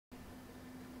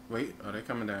Wait, are they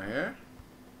coming down here?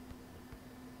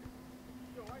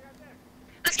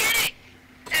 Let's get it!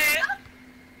 Yeah.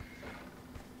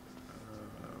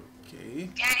 Okay.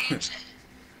 Games.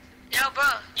 Yo, bro,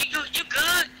 you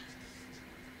good?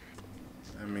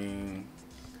 I mean,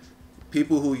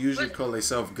 people who usually call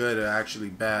themselves good are actually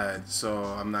bad, so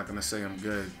I'm not gonna say I'm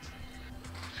good.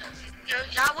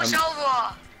 Y'all, what's your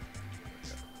overall?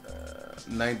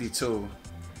 92.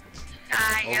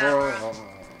 Overall,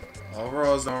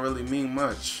 Overalls don't really mean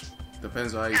much.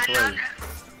 Depends on how you play.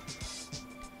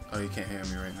 Oh, you can't hear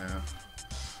me right now.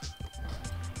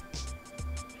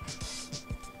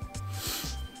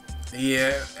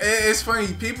 Yeah, it's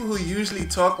funny. People who usually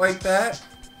talk like that,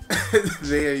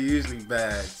 they are usually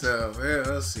bad. So, yeah,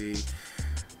 we'll see.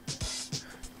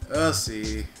 We'll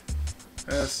see.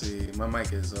 We'll see. My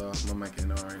mic is off. My mic is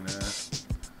on right now.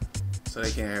 So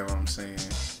they can't hear what I'm saying.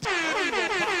 Hey,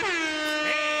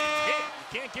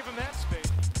 you can't give him that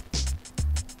space.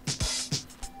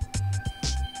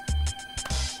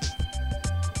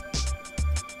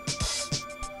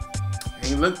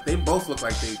 And look, they both look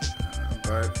like they,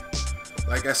 but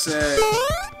like I said,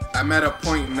 I'm at a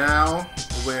point now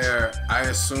where I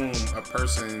assume a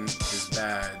person is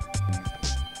bad.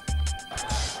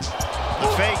 The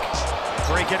fake,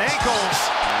 breaking ankles.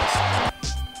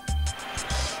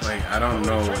 Like, I don't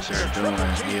know what they're doing.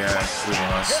 Yeah, we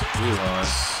lost. We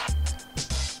lost.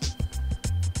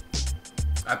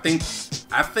 I think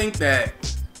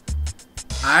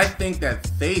that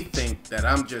they think that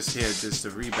I'm just here just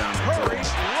to rebound the ball.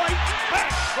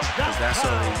 Because that's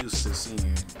all they're used to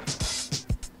seeing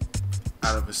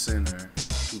out of a center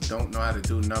who don't know how to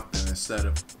do nothing instead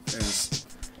of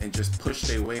and just push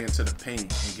their way into the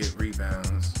paint and get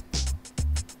rebounds.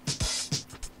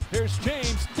 Here's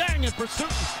James, dang in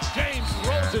pursuit. James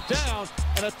throws it down,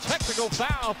 and a technical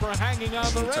foul for hanging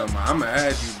on the rim. I'm gonna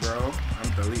add you, bro.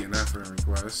 I'm deleting that friend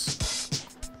request.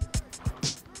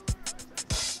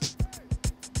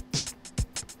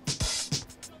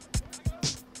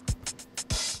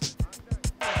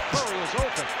 Curry is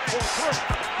open for three.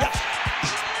 Yes.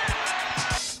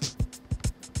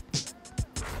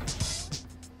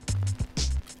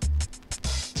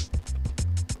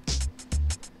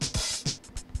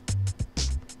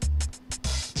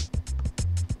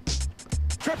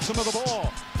 Trips him of the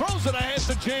ball, throws it ahead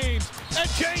to James, and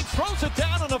James throws it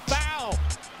down on a foul.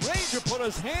 Ranger put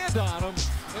his hand on him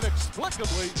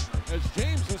inexplicably as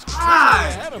James is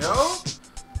ahead of him.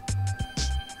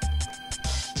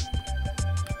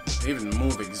 They even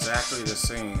move exactly the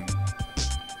same.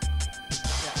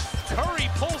 Curry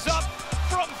pulls up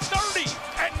from 30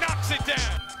 and knocks it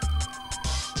down.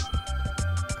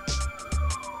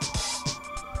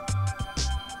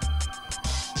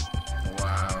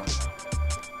 Wow.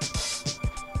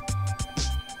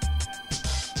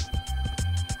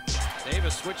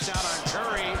 Davis switched out on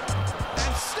Curry,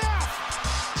 and Steph!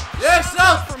 Yes, so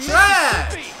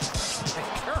trash! And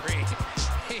Curry,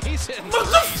 he's in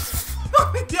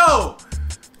Yo!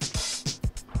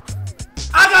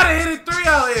 I gotta hit a three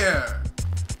out here!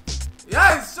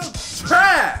 Yeah, it's so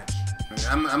trash!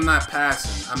 I'm not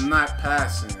passing. I'm not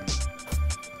passing.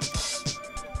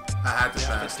 I had to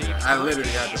pass there. I literally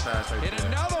had to pass right Hit there.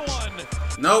 another one!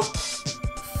 Nope.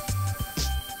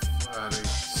 Oh, they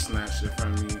snatched it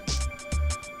from me.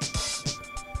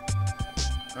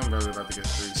 I'm really about to get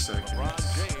 3 seconds.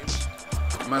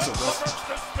 Might as well go.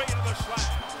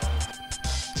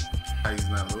 He's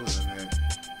not losing it.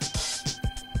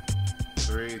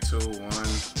 3, 2, 1.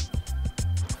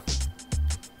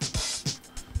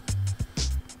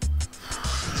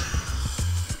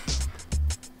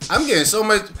 I'm getting so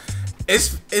much.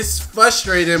 It's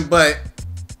frustrating, but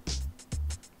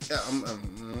yeah,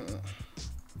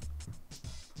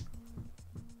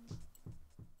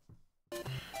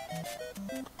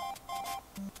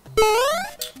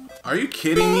 Are you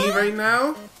kidding me right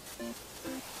now?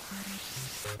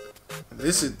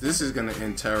 This is gonna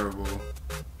end terrible.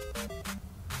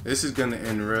 This is gonna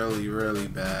end really, really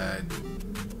bad.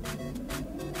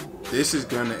 This is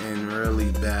gonna end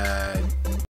really bad.